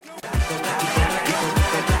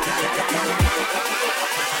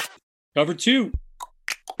Cover two.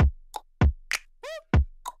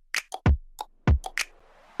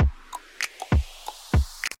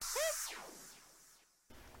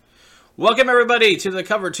 Welcome, everybody, to the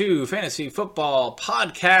Cover 2 Fantasy Football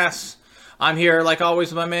Podcast. I'm here, like always,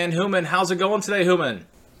 with my man, Human. How's it going today, Human?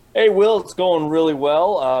 Hey, Will, it's going really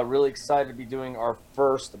well. Really excited to be doing our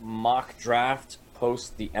first mock draft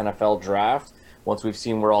post the NFL draft. Once we've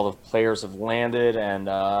seen where all the players have landed, and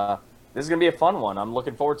this is going to be a fun one. I'm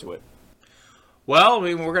looking forward to it. Well, I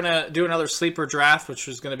mean, we're going to do another sleeper draft, which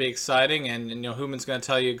is going to be exciting, and Human's going to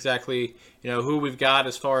tell you exactly, who we've got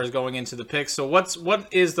as far as going into the picks. So what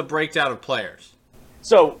is the breakdown of players?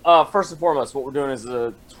 So, first and foremost, what we're doing is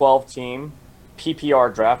a 12-team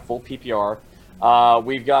PPR draft, full PPR.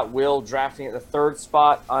 We've got Will drafting at the 3rd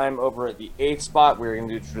spot. I'm over at the 8th spot. We're going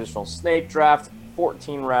to do a traditional snake draft,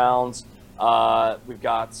 14 rounds. We've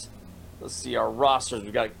got, let's see, our rosters.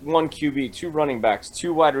 We've got 1 QB, 2 running backs,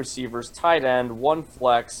 2 wide receivers, tight end, 1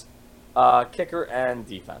 flex, kicker, and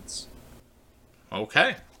defense.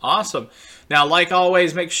 Okay, awesome. Now, like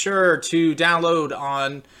always, make sure to download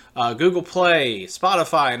on Google Play,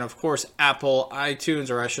 Spotify, and, of course, Apple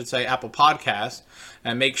iTunes, or I should say Apple Podcasts.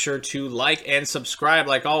 And make sure to like and subscribe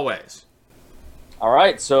like always. All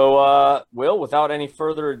right, so, Will, without any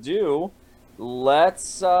further ado,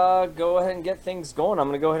 let's go ahead and get things going. I'm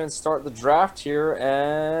going to go ahead and start the draft here,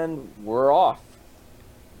 and we're off.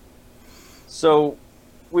 So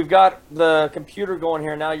we've got the computer going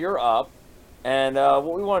here. Now you're up. And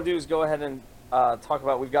what we want to do is go ahead and talk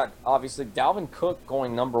about, we've got, obviously, Dalvin Cook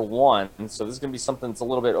going number 1. And so this is going to be something that's a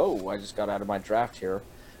little bit, I just got out of my draft here.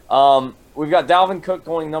 We've got Dalvin Cook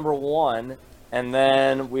going number 1, and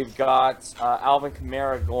then we've got Alvin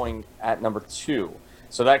Kamara going at number 2.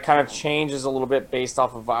 So that kind of changes a little bit based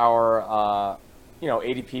off of our,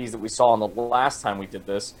 ADPs that we saw on the last time we did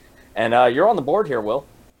this. And you're on the board here, Will.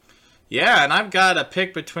 Yeah, and I've got a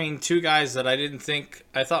pick between 2 guys that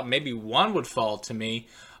I thought maybe one would fall to me.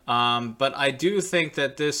 But I do think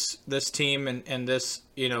that this team and this,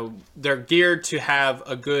 they're geared to have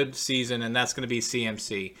a good season, and that's going to be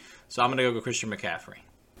CMC. So I'm going to go with Christian McCaffrey.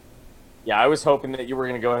 Yeah, I was hoping that you were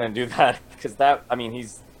going to go ahead and do that because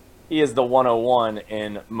he is the 101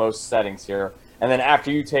 in most settings here. And then after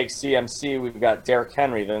you take CMC, we've got Derrick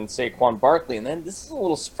Henry, then Saquon Barkley, and then this is a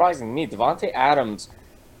little surprising to me, Davante Adams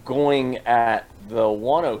going at the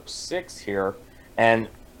 106 here, and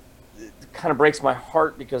it kind of breaks my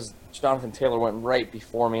heart because Jonathan Taylor went right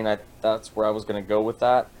before me, and that's where I was going to go with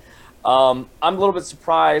that. I'm a little bit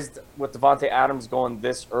surprised with Davante Adams going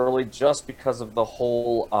this early just because of the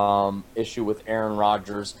whole issue with Aaron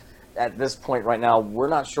Rodgers. At this point right now, we're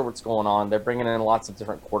not sure what's going on. They're bringing in lots of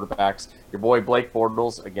different quarterbacks. Your boy Blake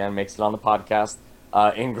Bortles, again, makes it on the podcast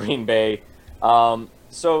in Green Bay.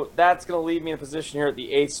 So that's going to leave me in a position here at the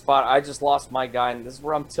 8th spot. I just lost my guy, and this is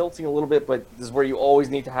where I'm tilting a little bit, but this is where you always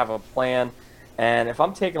need to have a plan. And if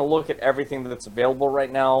I'm taking a look at everything that's available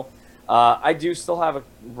right now, I do still have a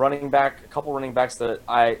couple running backs that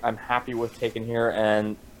I'm happy with taking here,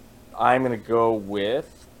 and I'm going to go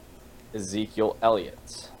with Ezekiel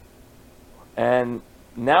Elliott. And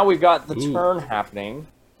now we've got the turn happening.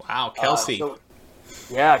 Wow, Kelsey.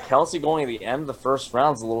 Kelsey going at the end of the first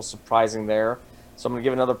round is a little surprising there. So I'm going to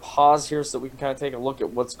give another pause here so that we can kind of take a look at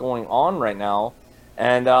what's going on right now.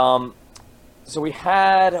 And so we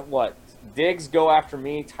had, Diggs go after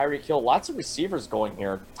me, Tyreek Hill, lots of receivers going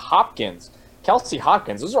here. Hopkins, Kelsey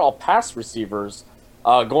Hopkins, those are all pass receivers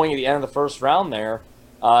going at the end of the first round there.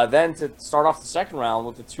 Then to start off the second round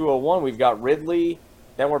with the 201, we've got Ridley.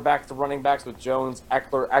 Then we're back to running backs with Jones,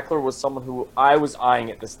 Eckler. Eckler was someone who I was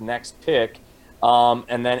eyeing at this next pick.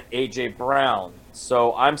 And then A.J. Brown.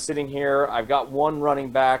 So I'm sitting here. I've got one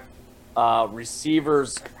running back.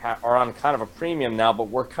 Receivers are on kind of a premium now, but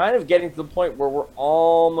we're kind of getting to the point where we're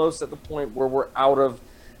almost at the point where we're out of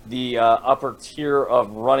the upper tier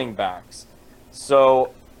of running backs.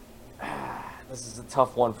 So this is a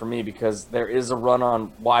tough one for me because there is a run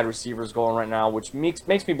on wide receivers going right now, which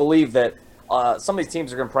makes me believe that some of these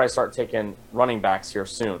teams are going to probably start taking running backs here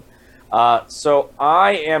soon. So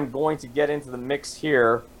I am going to get into the mix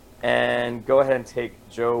here and go ahead and take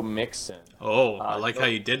Joe Mixon. Oh, I like how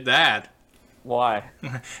you did that. Why?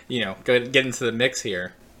 Go get into the mix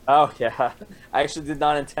here. Oh, yeah. I actually did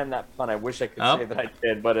not intend that pun. I wish I could say that I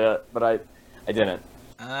did, but I didn't.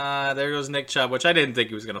 There goes Nick Chubb, which I didn't think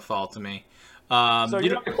he was going to fall to me. So you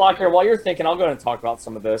know the clock here. While you're thinking, I'll go ahead and talk about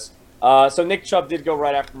some of this. So Nick Chubb did go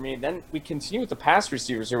right after me. Then we continue with the pass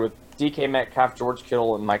receivers here with DK Metcalf, George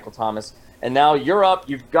Kittle, and Michael Thomas. And now you're up.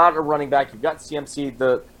 You've got a running back. You've got CMC,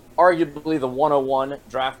 arguably the 101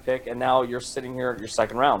 draft pick, and now you're sitting here at your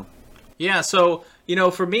second round. Yeah, so,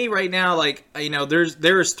 For me right now, like,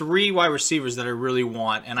 there's three wide receivers that I really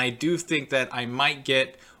want, and I do think that I might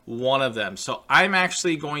get one of them. So I'm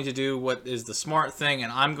actually going to do what is the smart thing,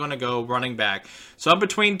 and I'm going to go running back. So I'm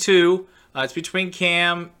between two. It's between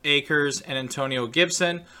Cam Akers and Antonio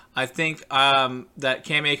Gibson. I think that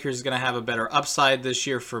Cam Akers is going to have a better upside this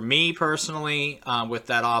year for me personally with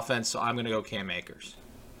that offense, so I'm going to go Cam Akers.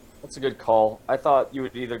 That's a good call. I thought you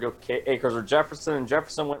would either go Akers or Jefferson, and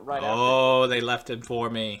Jefferson went right after. Oh, they left him for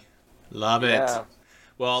me. Love it.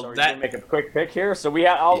 Well, so that make a quick pick here. So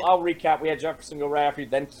I'll recap. We had Jefferson go right after you,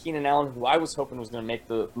 then Keenan Allen, who I was hoping was going to make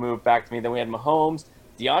the move back to me. Then we had Mahomes.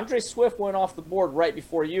 DeAndre Swift went off the board right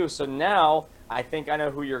before you. So now I think I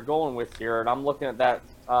know who you're going with here, and I'm looking at that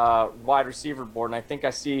wide receiver board, and I think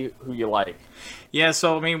I see who you like. Yeah,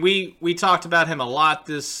 so we talked about him a lot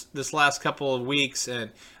this last couple of weeks,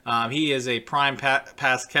 and he is a prime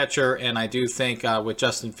pass catcher, and I do think with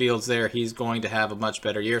Justin Fields there, he's going to have a much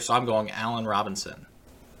better year. So I'm going Allen Robinson.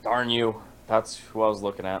 Darn you! That's who I was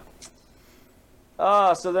looking at.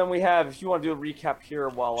 So then we have, if you want to do a recap here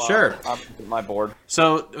while sure. I'm looking at my board.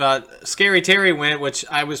 So Scary Terry went,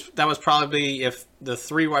 that was probably, if the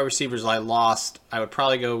three wide receivers I lost, I would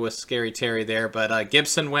probably go with Scary Terry there. But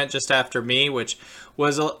Gibson went just after me, which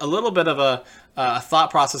was a little bit of a thought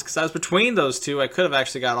process because I was between those two. I could have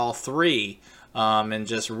actually got all three and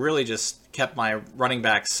just kept my running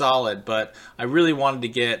back solid. But I really wanted to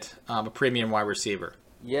get a premium wide receiver.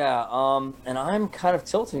 Yeah, and I'm kind of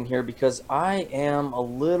tilting here because I am a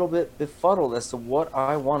little bit befuddled as to what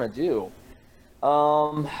I want to do.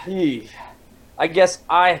 I guess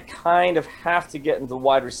I kind of have to get into the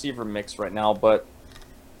wide receiver mix right now, but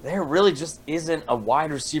there really just isn't a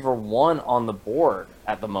wide receiver one on the board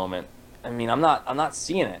at the moment. I mean, I'm not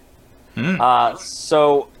seeing it.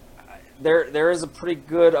 So there is a pretty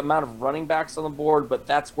good amount of running backs on the board, but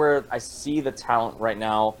that's where I see the talent right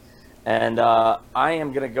now. And I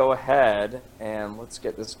am going to go ahead and let's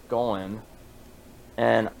get this going.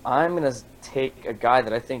 And I'm going to take a guy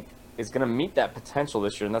that I think is going to meet that potential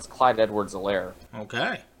this year, and that's Clyde Edwards-Helaire.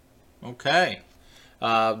 Okay.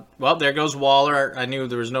 Well, there goes Waller. I knew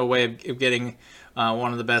there was no way of getting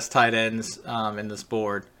one of the best tight ends in this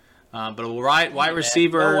board. But wide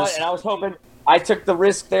receivers. You know what? And I was hoping I took the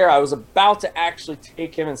risk there. I was about to actually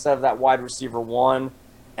take him instead of that wide receiver one.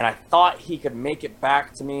 And I thought he could make it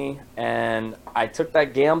back to me, and I took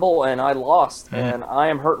that gamble, and I lost. And I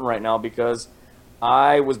am hurting right now because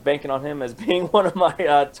I was banking on him as being one of my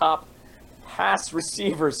top pass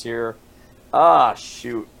receivers here.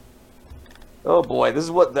 Shoot. Oh, boy. This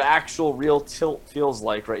is what the actual real tilt feels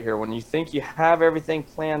like right here. When you think you have everything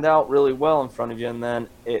planned out really well in front of you, and then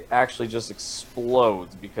it actually just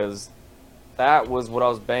explodes because that was what I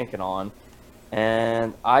was banking on.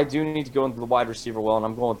 And I do need to go into the wide receiver well, and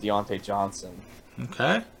I'm going with Deontay Johnson.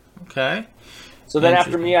 Okay. So then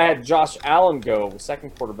after me, I had Josh Allen go,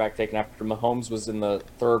 second quarterback taken after Mahomes was in the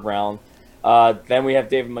third round. Then we have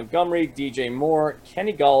David Montgomery, DJ Moore,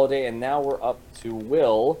 Kenny Golladay, and now we're up to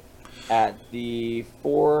Will at the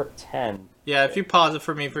 4-10. Yeah, if you pause it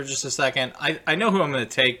for me for just a second. I know who I'm going to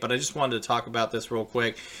take, but I just wanted to talk about this real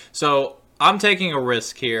quick. So I'm taking a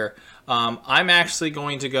risk here. I'm actually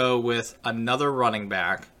going to go with another running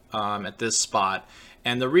back at this spot.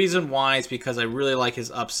 And the reason why is because I really like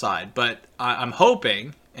his upside. But I'm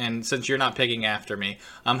hoping, and since you're not picking after me,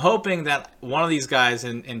 I'm hoping that one of these guys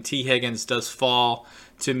in T. Higgins does fall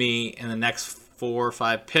to me in the next 4 or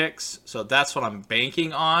 5 picks. So that's what I'm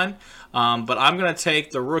banking on. But I'm going to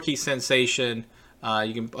take the rookie sensation,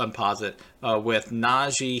 you can unpause it, with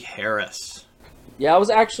Najee Harris. Yeah, I was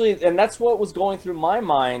actually, and that's what was going through my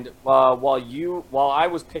mind while I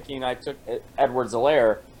was picking. I took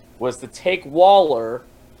Edwards-Helaire was to take Waller,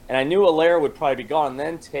 and I knew Helaire would probably be gone, and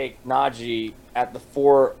then take Najee at the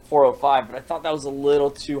 405. But I thought that was a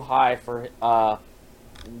little too high for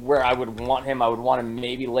where I would want him. I would want him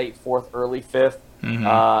maybe late fourth, early fifth.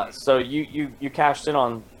 So you cashed in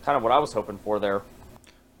on kind of what I was hoping for there.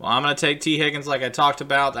 Well, I'm going to take T. Higgins like I talked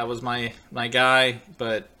about. That was my guy.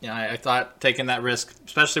 But I thought taking that risk,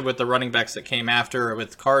 especially with the running backs that came after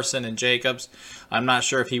with Carson and Jacobs, I'm not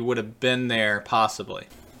sure if he would have been there possibly.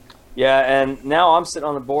 Yeah, and now I'm sitting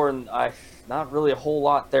on the board, and not really a whole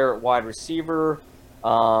lot there at wide receiver.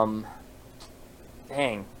 Dang,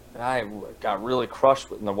 I got really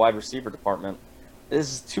crushed in the wide receiver department.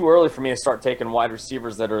 This is too early for me to start taking wide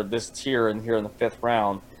receivers that are this tier and here in the 5th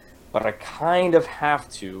round. But I kind of have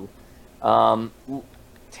to.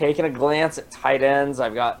 Taking a glance at tight ends,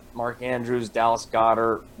 I've got Mark Andrews, Dallas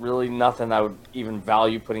Goedert. Really nothing I would even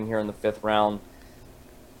value putting here in the 5th round.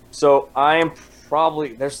 So I am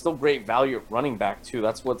there's still great value at running back too.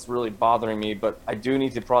 That's what's really bothering me. But I do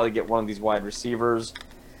need to probably get one of these wide receivers.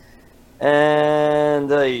 And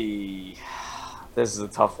this is a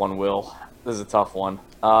tough one, Will. This is a tough one.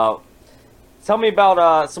 Tell me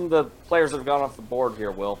about some of the players that have gone off the board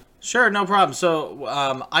here, Will. Sure, no problem. So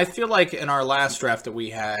I feel like in our last draft that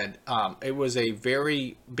we had, it was a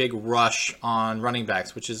very big rush on running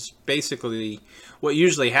backs, which is basically what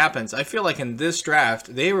usually happens. I feel like in this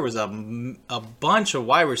draft, there was a bunch of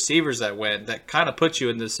wide receivers that went that kind of put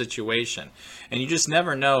you in this situation. And you just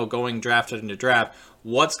never know going drafted into draft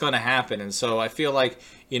what's going to happen. And so I feel like,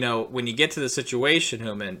 when you get to the situation,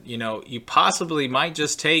 Hooman, you possibly might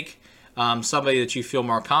just take somebody that you feel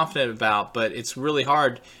more confident about, but it's really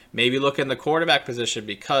hard. Maybe look in the quarterback position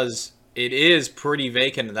because it is pretty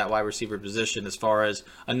vacant in that wide receiver position as far as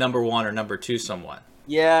a number 1 or number 2 someone.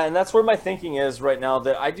 Yeah, and that's where my thinking is right now,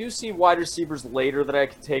 that I do see wide receivers later that I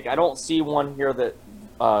could take. I don't see one here that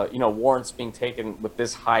warrants being taken with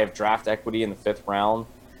this high of draft equity in the 5th round.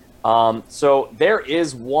 So there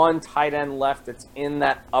is one tight end left that's in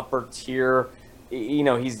that upper tier.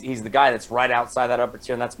 He's the guy that's right outside that upper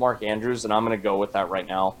tier, and that's Mark Andrews, and I'm going to go with that right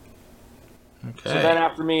now. Okay. So then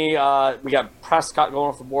after me, we got Prescott going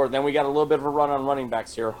off the board. Then we got a little bit of a run on running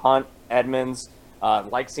backs here. Hunt, Edmonds.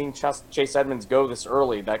 Like seeing Chase Edmonds go this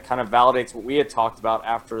early. That kind of validates what we had talked about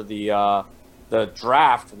after the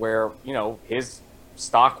draft, where his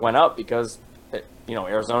stock went up because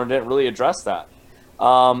Arizona didn't really address that.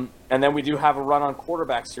 And then we do have a run on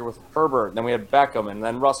quarterbacks here with Herbert. Then we had Beckham, and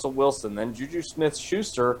then Russell Wilson, then Juju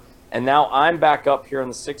Smith-Schuster, and now I'm back up here in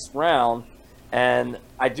the 6th round. And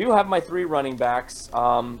I do have my 3 running backs.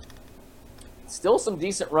 Still some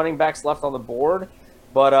decent running backs left on the board,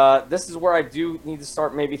 but this is where I do need to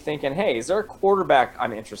start maybe thinking, hey, is there a quarterback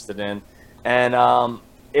I'm interested in? And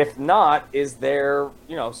if not, is there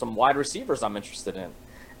some wide receivers I'm interested in?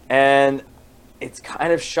 And it's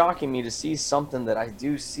kind of shocking me to see something that I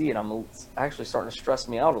do see, and it's actually starting to stress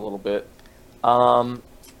me out a little bit.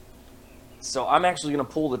 So I'm actually going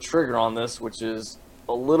to pull the trigger on this, which is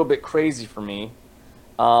a little bit crazy for me.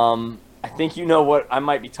 I think you know what I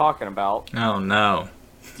might be talking about. Oh, no.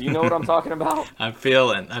 Do you know what I'm talking about? I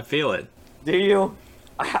feel it. Do you?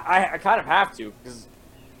 I kind of have to, because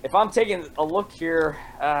if I'm taking a look here,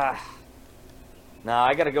 I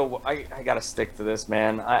gotta go. I gotta stick to this,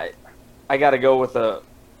 man. I gotta go with I'm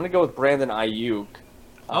gonna go with Brandon Ayuk.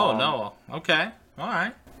 Oh no. Okay. All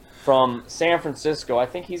right. From San Francisco. I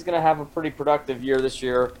think he's gonna have a pretty productive year this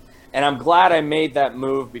year, and I'm glad I made that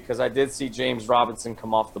move because I did see James Robinson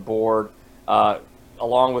come off the board,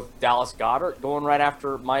 along with Dallas Goedert going right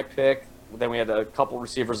after my pick. Then we had a couple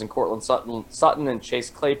receivers in Cortland Sutton and Chase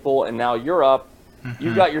Claypool, and now you're up. Mm-hmm.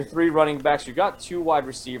 You got your 3 running backs. You got 2 wide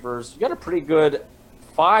receivers. You got a pretty good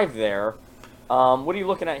 5 there. What are you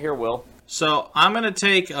looking at here, Will? So I'm going to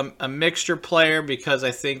take a mixture player because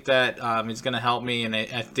I think that he's going to help me, and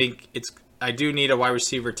I think I do need a wide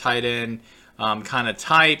receiver, tight end kind of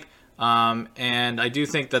type. And I do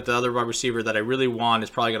think that the other wide receiver that I really want is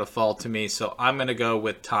probably going to fall to me, so I'm going to go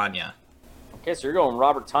with Tanya. Okay, so you're going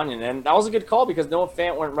Robert Tonyan, and that was a good call because Noah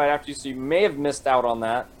Fant went right after you, so you may have missed out on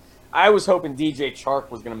that. I was hoping DJ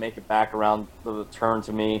Chark was going to make it back around the turn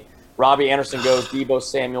to me. Robbie Anderson goes, Deebo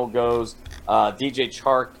Samuel goes, DJ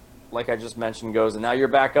Chark, like I just mentioned, goes, and now you're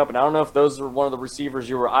back up, and I don't know if those are one of the receivers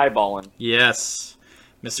you were eyeballing. Yes,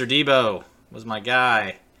 Mr. Deebo was my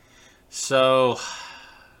guy. So,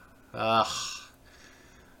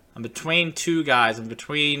 I'm between 2 guys. I'm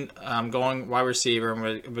going wide receiver.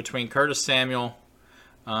 I'm between Curtis Samuel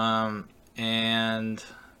and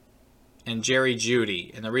Jerry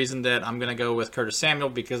Jeudy. And the reason that I'm going to go with Curtis Samuel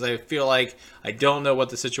because I feel like I don't know what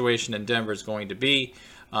the situation in Denver is going to be.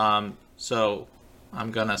 So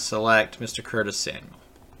I'm going to select Mr. Curtis Samuel.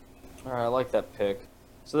 All right, I like that pick.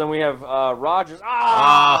 So then we have Rodgers.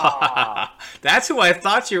 That's who I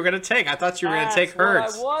thought you were going to take. I thought you were going to take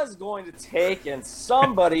Hurts. I was going to take, and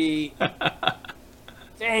somebody...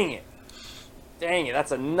 Dang it.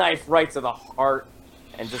 That's a knife right to the heart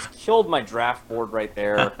and just killed my draft board right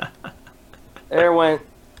there. There went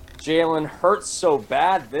Jalen Hurts so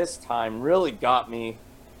bad this time. Really got me.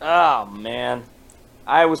 Oh, man.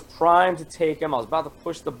 I was primed to take him. I was about to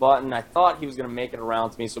push the button. I thought he was going to make it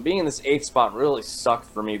around to me. So being in this 8th spot really sucked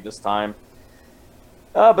for me this time.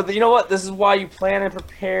 But you know what? This is why you plan and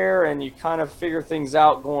prepare, and you kind of figure things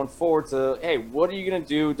out going forward to, hey, what are you going to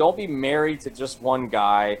do? Don't be married to just one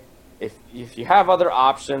guy. If you have other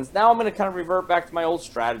options, now I'm going to kind of revert back to my old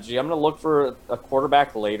strategy. I'm going to look for a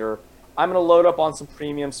quarterback later. I'm going to load up on some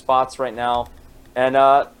premium spots right now. And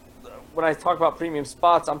when I talk about premium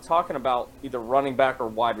spots, I'm talking about either running back or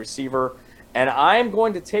wide receiver. And I'm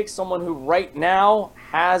going to take someone who right now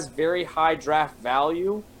has very high draft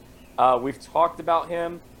value. We've talked about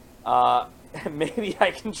him. Maybe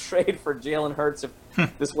I can trade for Jalen Hurts if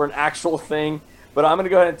this were an actual thing. But I'm going to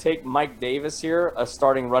go ahead and take Mike Davis here, a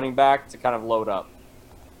starting running back, to kind of load up.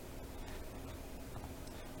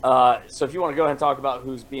 So if you want to go ahead and talk about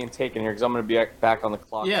who's being taken here, because I'm going to be back on the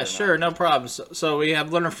clock. Yeah, sure, no problem. So we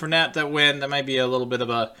have Leonard Fournette that win. That might be a little bit of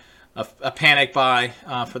a panic buy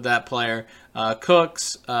for that player.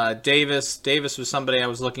 Cooks, Davis. Davis was somebody I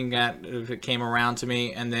was looking at if it came around to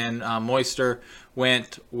me. And then Moister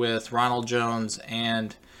went with Ronald Jones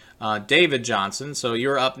and David Johnson. So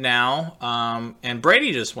you're up now. And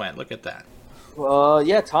Brady just went. Look at that.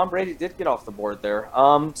 Yeah, Tom Brady did get off the board there.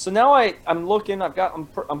 So now I'm looking. I'm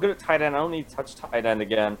good at tight end. I don't need to touch tight end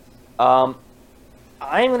again. I'm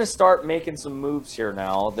going to start making some moves here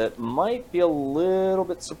now that might be a little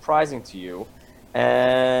bit surprising to you,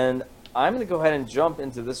 and I'm going to go ahead and jump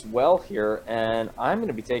into this well here, and I'm going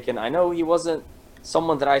to be taking. I know he wasn't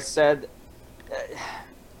someone that I said.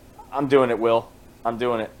 I'm doing it, Will. I'm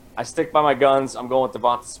doing it. I stick by my guns. I'm going with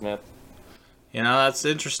Devonta Smith. You know, that's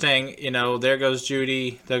interesting. You know, there goes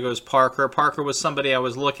Judy. There goes Parker. Parker was somebody I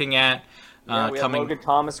was looking at. We have Logan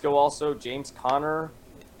Thomas go also, James Conner,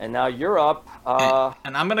 and now you're up.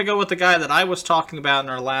 And I'm going to go with the guy that I was talking about in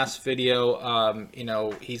our last video. You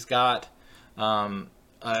know, he's got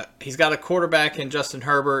a quarterback in Justin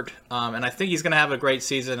Herbert, and I think he's going to have a great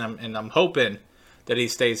season, and I'm hoping that he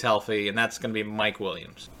stays healthy, and that's going to be Mike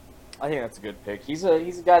Williams. I think that's a good pick. He's a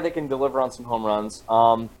guy that can deliver on some home runs.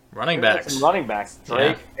 Running backs. Some running backs.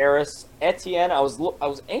 Drake, Harris, Etienne. I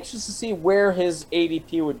was anxious to see where his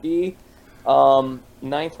ADP would be.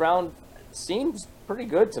 9th round seems pretty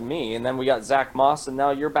good to me. And then we got Zach Moss, and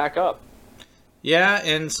now you're back up. Yeah,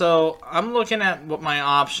 and so I'm looking at what my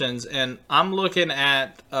options, and I'm looking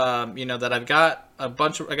at that I've got I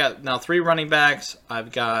got now 3 running backs.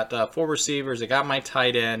 I've got 4 receivers. I got my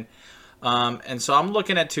tight end. And so I'm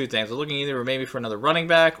looking at 2 things. I'm looking either maybe for another running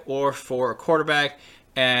back or for a quarterback.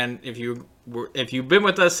 And if you've been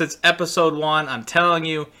with us since episode 1, I'm telling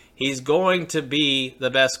you, he's going to be the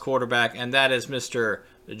best quarterback, and that is Mr.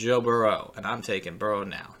 Joe Burrow. And I'm taking Burrow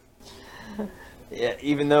now. Yeah,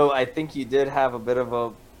 even though I think you did have a bit of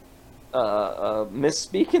a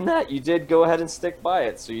misspeak in that, you did go ahead and stick by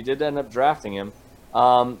it. So you did end up drafting him.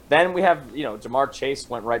 Then we have, Jamar Chase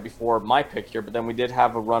went right before my pick here, but then we did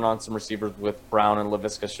have a run on some receivers with Brown and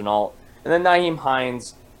Laviska Shenault. And then Nyheim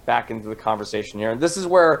Hines back into the conversation here. And this is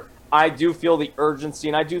where I do feel the urgency,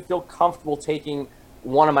 and I do feel comfortable taking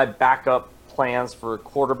one of my backup plans for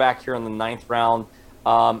quarterback here in the 9th round.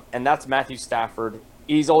 And that's Matthew Stafford.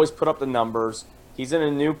 He's always put up the numbers. He's in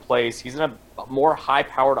a new place. He's in a more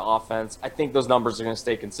high-powered offense. I think those numbers are going to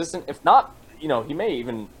stay consistent. If not, he may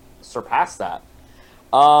even surpass that.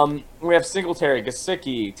 We have Singletary,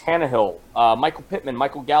 Gesicki, Tannehill, Michael Pittman,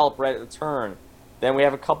 Michael Gallup right at the turn. Then we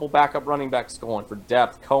have a couple backup running backs going for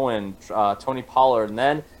depth, Cohen, Tony Pollard, and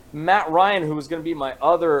then Matt Ryan, who was going to be my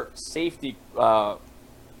other safety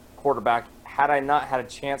quarterback had I not had a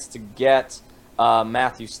chance to get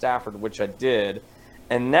Matthew Stafford, which I did.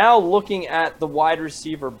 And now looking at the wide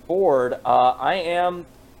receiver board, I am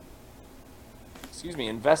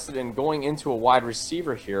invested in going into a wide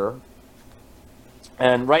receiver here.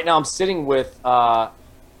 And right now I'm sitting with, let's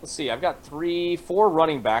see, I've got 4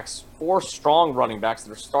 running backs, 4 strong running backs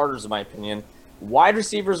that are starters in my opinion. Wide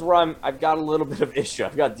receivers where I've got a little bit of issue.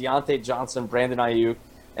 I've got Deontay Johnson, Brandon Ayuk,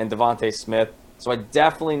 and Devontae Smith. So I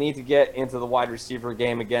definitely need to get into the wide receiver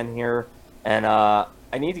game again here. And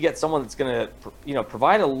I need to get someone that's going to,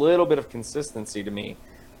 provide a little bit of consistency to me.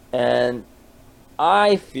 And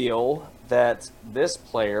I feel that this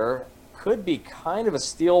player could be kind of a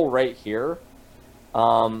steal right here.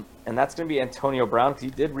 And that's going to be Antonio Brown, because he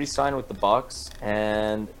did re-sign with the Bucs,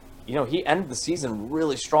 and he ended the season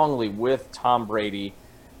really strongly with Tom Brady,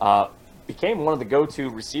 became one of the go-to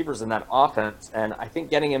receivers in that offense, and I think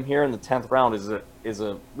getting him here in the 10th round is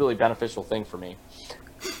a really beneficial thing for me.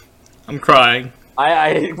 I'm crying.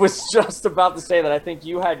 I was just about to say that I think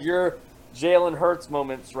you had your Jalen Hurts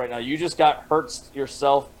moments right now. You just got Hurts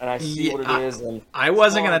yourself, and I see what it is. And I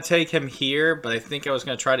wasn't going to take him here, but I think I was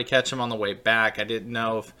going to try to catch him on the way back. I didn't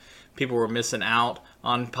know if people were missing out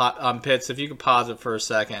on Pitts. If you could pause it for a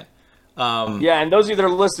second. Yeah, and those of you that are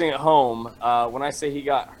listening at home, when I say he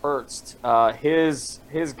got Hurts, his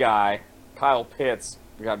guy, Kyle Pitts,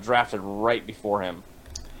 got drafted right before him.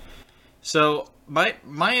 So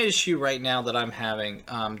my issue right now that I'm having,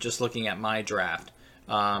 just looking at my draft,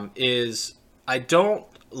 is I don't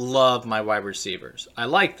love my wide receivers. I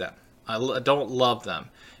like them. I don't love them.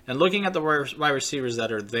 And looking at the wide receivers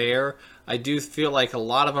that are there, I do feel like a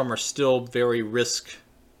lot of them are still very risk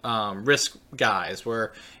guys,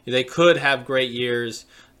 where they could have great years.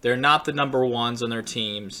 They're not the number ones on their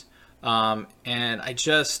teams, and I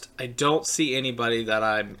don't see anybody that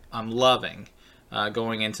I'm loving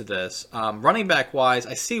going into this. Running back wise,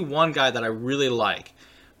 I see one guy that I really like,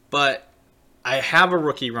 but I have a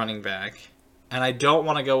rookie running back, and I don't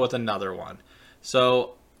want to go with another one.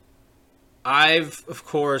 So I've, of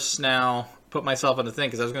course, now put myself in the thing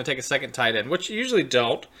because I was going to take a second tight end, which you usually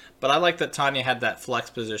don't, but I like that Tanya had that flex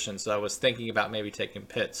position, so I was thinking about maybe taking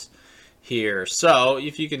Pitts here. So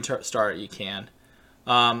if you can start it, you can.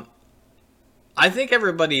 I think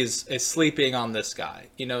everybody is sleeping on this guy.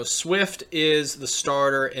 Swift is the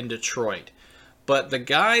starter in Detroit, but the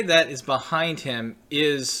guy that is behind him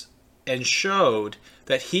is and showed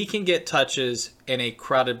that he can get touches in a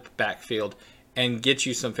crowded backfield and get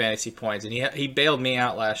you some fantasy points. And he bailed me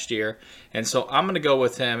out last year, and so I'm going to go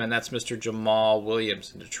with him, and that's Mr. Jamal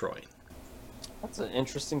Williams in Detroit. That's an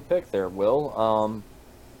interesting pick there, Will.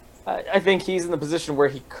 I think he's in the position where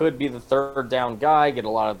he could be the third down guy, get a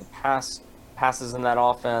lot of the passes in that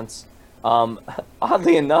offense.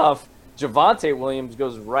 Oddly enough, Javonte Williams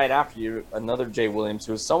goes right after you, another Jay Williams,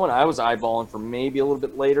 who is someone I was eyeballing for maybe a little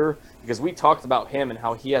bit later because we talked about him and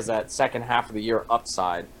how he has that second half of the year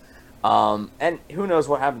upside. And who knows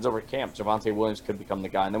what happens over camp. Javonte Williams could become the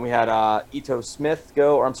guy. And then we had Irv Smith,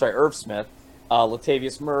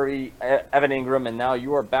 Latavius Murray, Evan Ingram, and now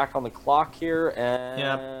you are back on the clock here. And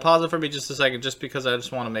yeah, pause it for me just a second, just because I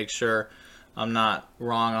just want to make sure I'm not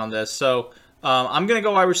wrong on this. So I'm going to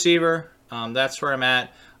go wide receiver. That's where I'm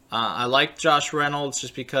at. I like Josh Reynolds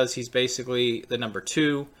just because he's basically the number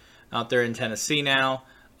 2 out there in Tennessee now.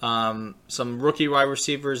 Some rookie wide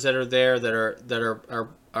receivers that are there that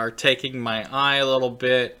are taking my eye a little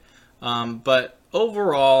bit. But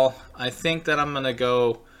overall, I think that I'm going to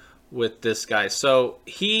go with this guy. So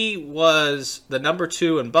he was the number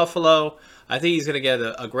 2 in Buffalo. I think he's going to get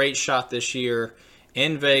a great shot this year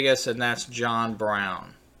in Vegas, and that's John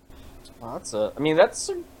Brown. Well, that's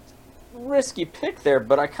a risky pick there,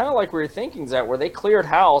 but I kind of like where your thinking's at, where they cleared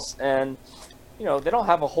house and, they don't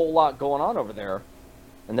have a whole lot going on over there.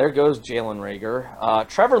 And there goes Jalen Reagor.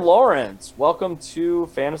 Trevor Lawrence, welcome to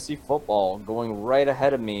fantasy football, going right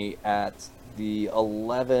ahead of me at the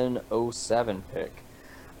 1107 pick.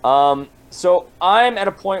 So I'm at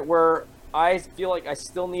a point where I feel like I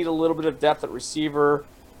still need a little bit of depth at receiver.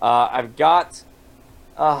 I've got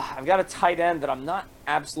a tight end that I'm not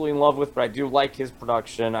absolutely in love with, but I do like his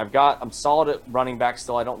production. I'm solid at running back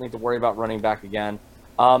still. I don't need to worry about running back again.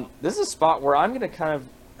 This is a spot where I'm going to kind of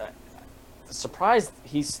surprised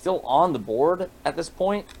he's still on the board at this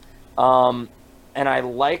point. And I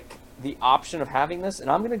like the option of having this, and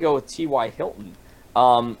I'm going to go with T.Y. Hilton.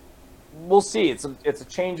 We'll see. It's a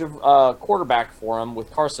change of quarterback for him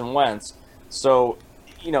with Carson Wentz. So,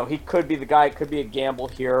 he could be the guy. It could be a gamble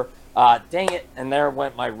here. Dang it. And there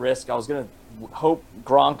went my risk. I was going to hope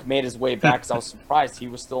Gronk made his way back because I was surprised he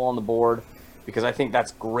was still on the board because I think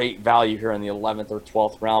that's great value here in the 11th or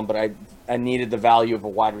 12th round. But I needed the value of a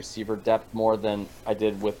wide receiver depth more than I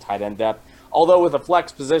did with tight end depth. Although with a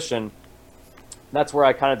flex position, that's where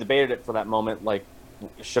I kind of debated it for that moment. Like,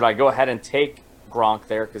 should I go ahead and take Gronk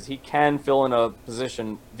there because he can fill in a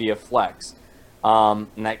position via flex. And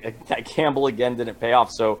that gamble again didn't pay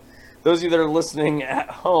off. So those of you that are listening at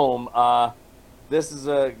home, this is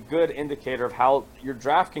a good indicator of how your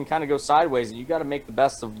draft can kind of go sideways, and you got to make the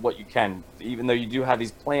best of what you can. Even though you do have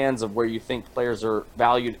these plans of where you think players are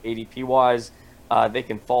valued ADP wise, they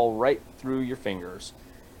can fall right through your fingers.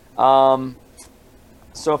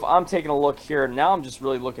 So if I'm taking a look here, now I'm just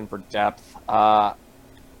really looking for depth. I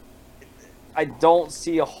don't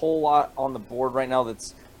see a whole lot on the board right now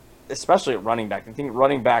that's, especially at running back. I think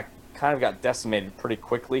running back kind of got decimated pretty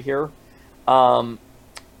quickly here.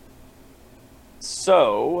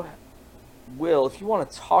 So, Will, if you want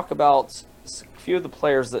to talk about a few of the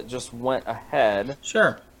players that just went ahead.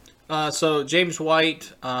 Sure. So James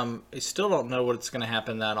White, I still don't know what's going to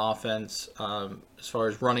happen in that offense as far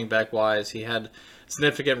as running back wise. He had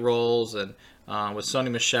significant roles, and with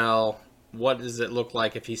Sony Michel, what does it look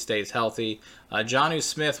like if he stays healthy? Jonnu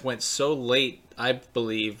Smith went so late, I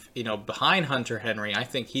believe, behind Hunter Henry. I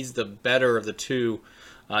think he's the better of the two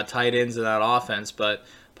tight ends in that offense, but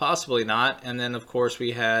possibly not. And then, of course,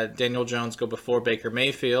 we had Daniel Jones go before Baker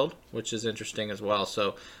Mayfield, which is interesting as well.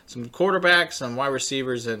 So some quarterbacks, some wide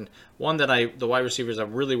receivers, and one that the wide receivers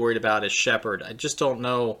I'm really worried about is Shepard. I just don't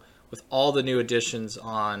know, with all the new additions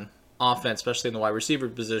on offense, especially in the wide receiver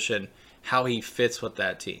position, how he fits with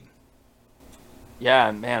that team.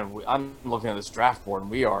 Yeah, man, I'm looking at this draft board,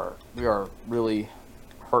 and we are really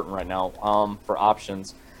hurting right now for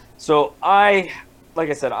options. So like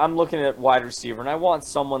I said, I'm looking at wide receiver, and I want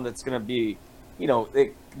someone that's going to be,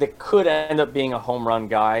 that could end up being a home run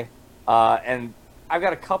guy. And I've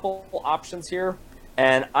got a couple options here,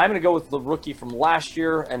 and I'm going to go with the rookie from last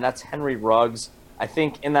year, and that's Henry Ruggs. I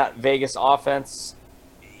think in that Vegas offense,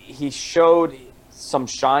 he showed some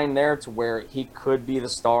shine there to where he could be the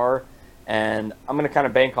star, and I'm going to kind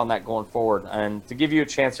of bank on that going forward. And to give you a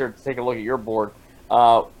chance here to take a look at your board,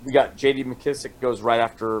 we got J.D. McKissick goes right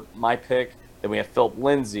after my pick. Then we have Philip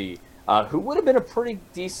Lindsay, who would have been a pretty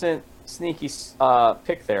decent, sneaky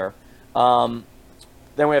pick there. Then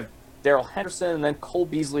we have Darrell Henderson, and then Cole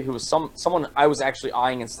Beasley, who was someone I was actually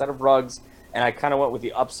eyeing instead of Ruggs, and I kind of went with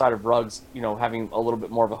the upside of Ruggs, having a little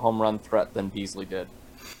bit more of a home run threat than Beasley did.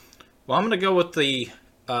 Well, I'm going to go with the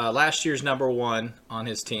last year's number one on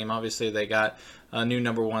his team. Obviously, they got a new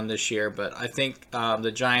number one this year, but I think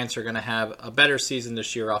the Giants are going to have a better season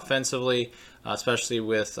this year offensively, especially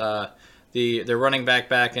with their running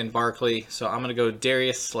back in Barkley. So I'm going to go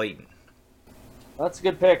Darius Slayton. Well, that's a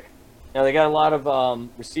good pick. They got a lot of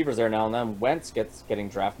receivers there now, and then Wentz getting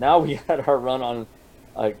drafted. Now we had our run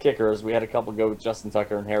on kickers. We had a couple go with Justin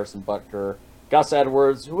Tucker and Harrison Butker. Gus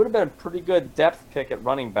Edwards, who would have been a pretty good depth pick at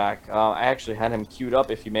running back. I actually had him queued up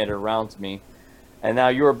if he made it around to me. And now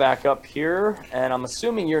you are back up here, and I'm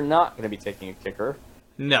assuming you're not going to be taking a kicker.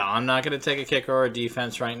 No, I'm not going to take a kicker or a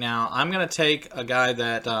defense right now. I'm going to take a guy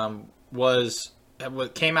that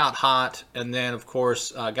came out hot and then, of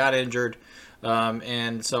course, got injured.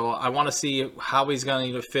 And so I want to see how he's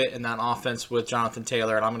going to fit in that offense with Jonathan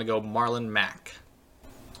Taylor, and I'm going to go Marlon Mack.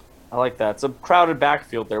 I like that. It's a crowded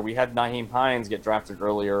backfield there. We had Nyheim Hines get drafted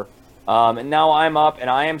earlier. And now I'm up, and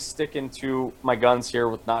I am sticking to my guns here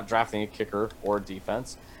with not drafting a kicker or a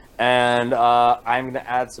defense. And I'm going to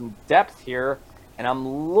add some depth here, and I'm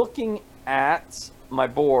looking at my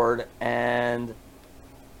board, and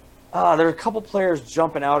there are a couple players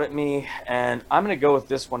jumping out at me, and I'm going to go with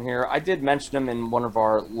this one here. I did mention him in one of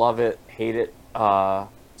our Love It, Hate It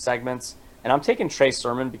segments. And I'm taking Trey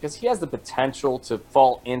Sermon because he has the potential to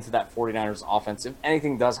fall into that 49ers offense. If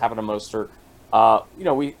anything does happen to Mostert,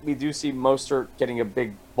 we do see Mostert getting a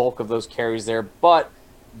big bulk of those carries there, but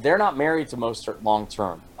they're not married to Mostert long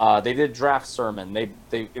term. They did draft Sermon.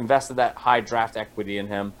 They invested that high draft equity in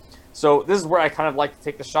him. So this is where I kind of like to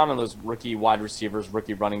take the shot on those rookie wide receivers,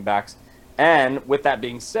 rookie running backs. And with that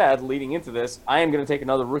being said, leading into this, I am going to take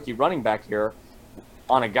another rookie running back here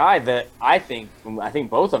on a guy that I think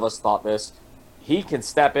both of us thought this, he can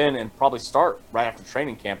step in and probably start right after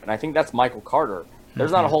training camp, and I think that's Michael Carter.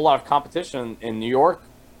 There's not a whole lot of competition in New York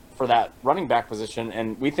for that running back position,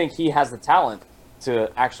 and we think he has the talent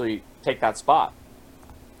to actually take that spot.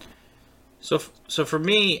 So for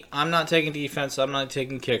me, I'm not taking defense. I'm not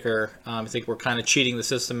taking kicker. I think we're kind of cheating the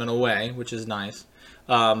system in a way, which is nice.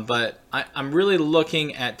 But I'm really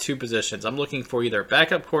looking at two positions. I'm looking for either a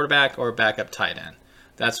backup quarterback or a backup tight end.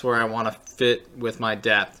 That's where I want to fit with my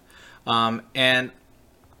depth. And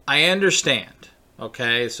I understand,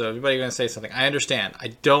 okay? So everybody's going to say something. I understand. I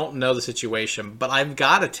don't know the situation, but I've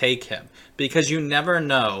got to take him because you never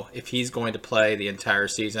know if he's going to play the entire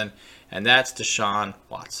season, and that's Deshaun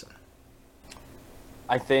Watson.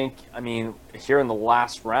 Here in the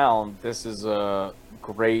last round, this is a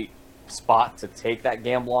great spot to take that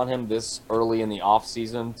gamble on him this early in the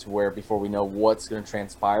offseason to where before we know what's going to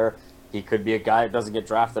transpire, he could be a guy that doesn't get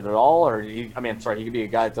drafted at all, or he could be a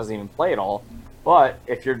guy that doesn't even play at all. But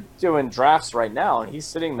if you're doing drafts right now and he's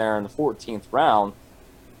sitting there in the 14th round,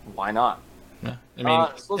 why not?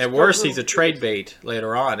 Yeah. At worst, he's a trade bait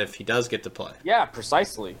later on if he does get to play. Yeah,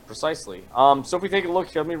 precisely. So if we take a look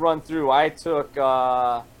here, let me run through. I took,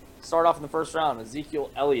 start off in the first round,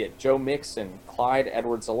 Ezekiel Elliott, Joe Mixon, Clyde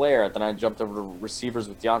Edwards-Helaire. Then I jumped over to receivers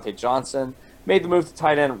with Deontay Johnson. Made the move to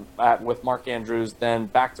tight end with Mark Andrews, then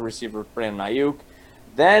back to receiver with Brandon Ayuk.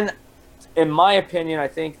 Then, in my opinion, I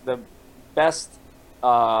think the best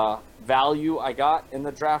value I got in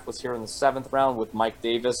the draft was here in the 7th round with Mike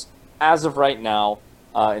Davis. As of right now,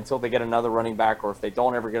 until they get another running back, or if they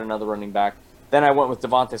don't ever get another running back, then I went with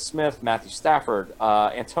Devonta Smith, Matthew Stafford,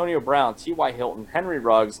 Antonio Brown, T.Y. Hilton, Henry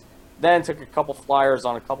Ruggs. Then took a couple flyers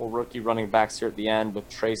on a couple rookie running backs here at the end with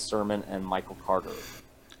Trey Sermon and Michael Carter.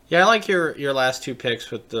 Yeah, I like your last two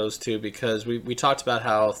picks with those two because we talked about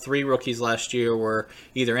how 3 rookies last year were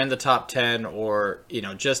either in the top 10 or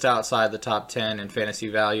just outside the top 10 in fantasy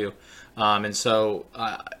value. And so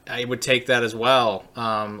I would take that as well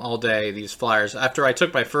all day, these flyers. After I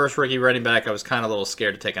took my first rookie running back, I was kind of a little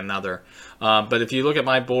scared to take another. But if you look at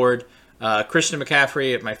my board, Christian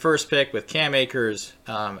McCaffrey at my first pick with Cam Akers,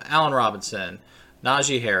 Allen Robinson,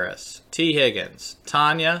 Najee Harris, T. Higgins,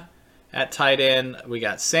 Tanya. At tight end, we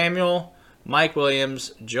got Samuel, Mike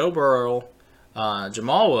Williams, Joe Burrow,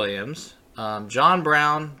 Jamal Williams, John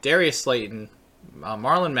Brown, Darius Slayton,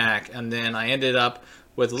 Marlon Mack, and then I ended up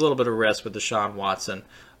with a little bit of risk with Deshaun Watson.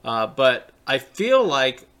 But I feel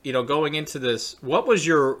like, going into this, what was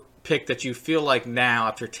your pick that you feel like now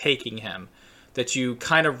after taking him that you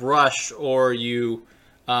kind of rushed, or you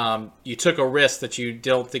took a risk that you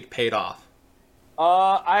don't think paid off?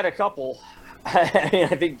 I had a couple.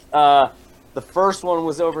 I think the first one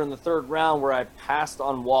was over in the third round where I passed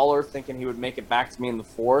on Waller thinking he would make it back to me in the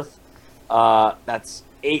fourth. That's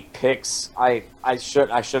 8 picks. I should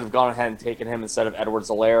have gone ahead and taken him instead of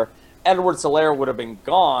Edwards-Helaire. Edwards-Helaire would have been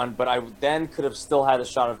gone, but I then could have still had a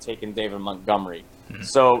shot of taking David Montgomery. Mm-hmm.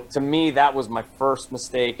 So to me, that was my first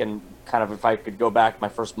mistake, and kind of, if I could go back, my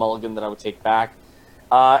first mulligan that I would take back.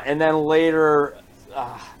 And then later,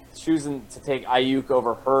 choosing to take Ayuk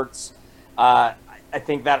over Hurts. I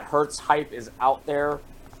think that Hurts hype is out there,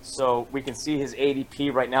 so we can see his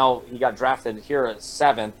ADP right now. He got drafted here at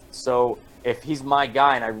 7th, so if he's my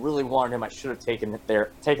guy and I really wanted him, I should have taken him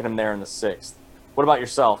there in the 6th. What about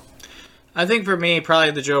yourself? I think for me,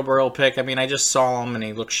 probably the Joe Burrow pick. I mean, I just saw him and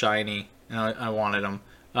he looked shiny, and I wanted him.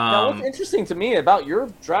 Now, what's interesting to me about your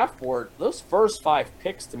draft board, those first 5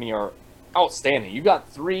 picks to me are outstanding. You got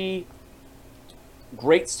 3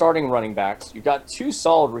 great starting running backs. You got 2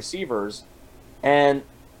 solid receivers. And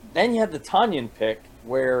then you had the Tanyan pick,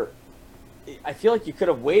 where I feel like you could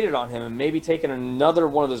have waited on him and maybe taken another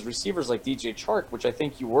one of those receivers like DJ Chark, which I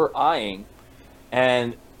think you were eyeing.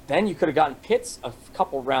 And then you could have gotten Pitts a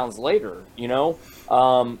couple rounds later,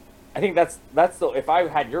 I think that's the, if I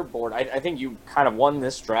had your board, I think you kind of won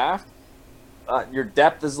this draft. Your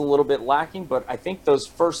depth is a little bit lacking, but I think those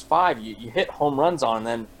first 5 you hit home runs on, and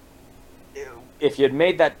then if you had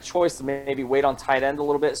made that choice to maybe wait on tight end a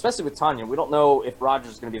little bit, especially with Tanya, we don't know if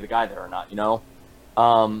Rodgers is going to be the guy there or not,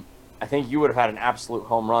 I think you would have had an absolute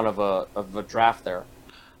home run of a draft there.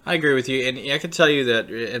 I agree with you, and I can tell you that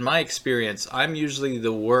in my experience, I'm usually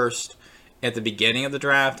the worst at the beginning of the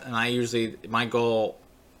draft, and my goal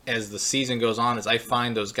as the season goes on is I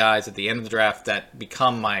find those guys at the end of the draft that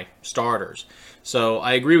become my starters. So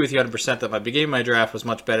I agree with you 100% that my beginning of my draft was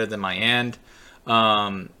much better than my end.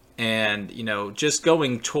 And, just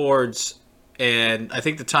going towards, and I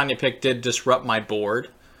think the Tanya pick did disrupt my board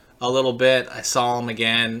a little bit. I saw him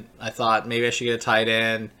again. I thought maybe I should get a tight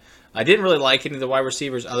end. I didn't really like any of the wide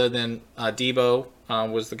receivers other than Debo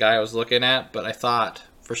was the guy I was looking at, but I thought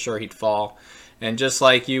for sure he'd fall. And just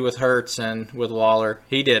like you with Hurts and with Waller,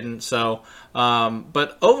 he didn't. So,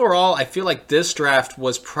 but overall, I feel like this draft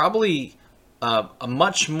was probably a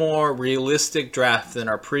much more realistic draft than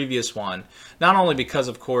our previous one. Not only because,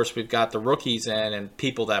 of course, we've got the rookies in and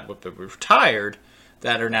people that were retired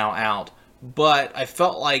that are now out, but I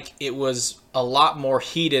felt like it was a lot more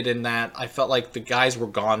heated in that I felt like the guys were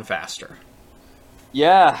gone faster.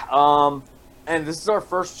 Yeah, and this is our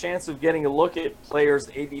first chance of getting a look at players'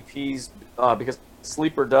 ADPs because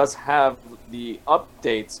Sleeper does have the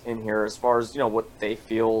updates in here as far as, what they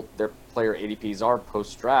feel their player ADPs are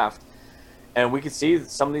post-draft. And we could see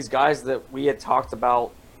some of these guys that we had talked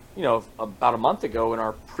about, about a month ago in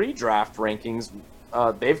our pre-draft rankings,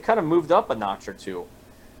 they've kind of moved up a notch or two.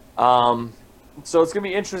 So it's going to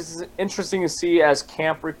be interesting to see as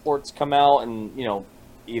camp reports come out and,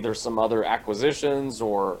 either some other acquisitions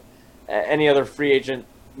or any other free agent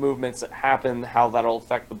movements that happen, how that'll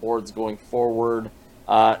affect the boards going forward.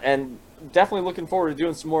 And definitely looking forward to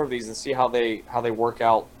doing some more of these and see how they work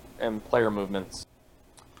out and player movements.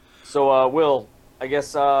 So, Will, I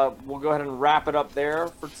guess we'll go ahead and wrap it up there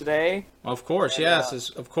for today. Of course, and,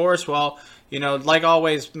 yes, of course. Well, like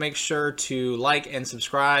always, make sure to like and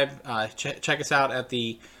subscribe. Check us out at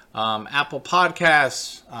the Apple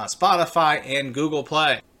Podcasts, Spotify, and Google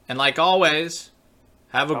Play. And like always,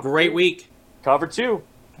 have a great week. Cover 2.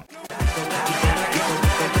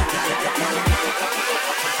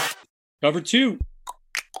 Cover 2.